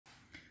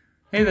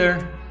Hey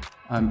there,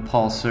 I'm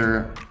Paul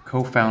Sir,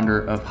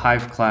 co-founder of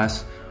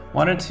Hiveclass.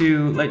 Wanted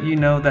to let you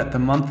know that the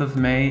month of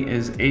May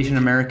is Asian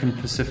American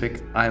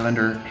Pacific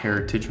Islander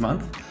Heritage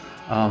Month.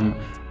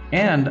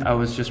 And I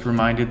was just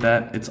reminded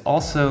that it's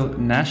also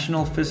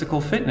National Physical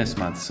Fitness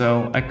Month,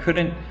 so I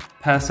couldn't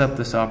pass up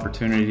this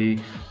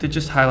opportunity to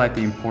just highlight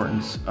the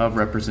importance of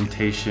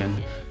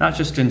representation, not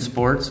just in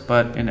sports,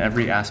 but in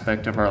every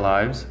aspect of our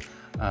lives.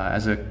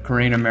 As a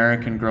Korean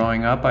American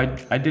growing up,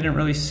 I didn't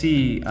really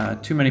see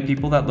too many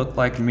people that looked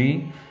like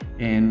me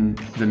in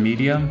the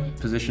media,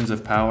 positions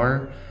of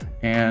power.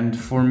 And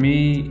for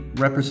me,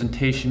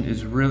 representation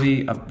is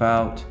really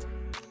about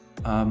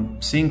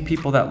seeing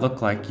people that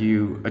look like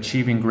you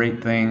achieving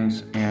great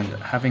things and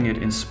having it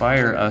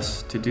inspire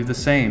us to do the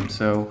same.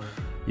 So,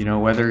 you know,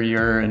 whether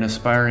you're an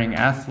aspiring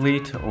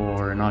athlete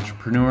or an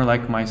entrepreneur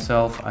like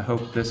myself, I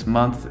hope this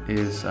month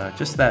is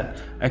just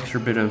that extra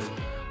bit of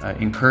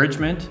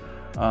encouragement,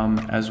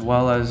 as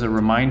well as a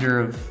reminder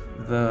of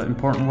the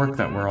important work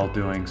that we're all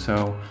doing.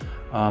 So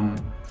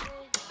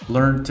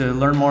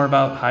learn more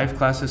about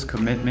Hiveclass's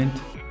commitment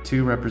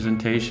to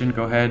representation,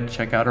 go ahead,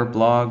 check out our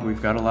blog.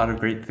 We've got a lot of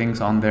great things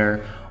on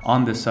there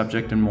on this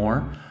subject and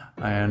more.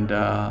 And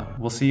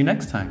we'll see you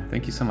next time.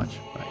 Thank you so much.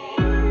 Bye.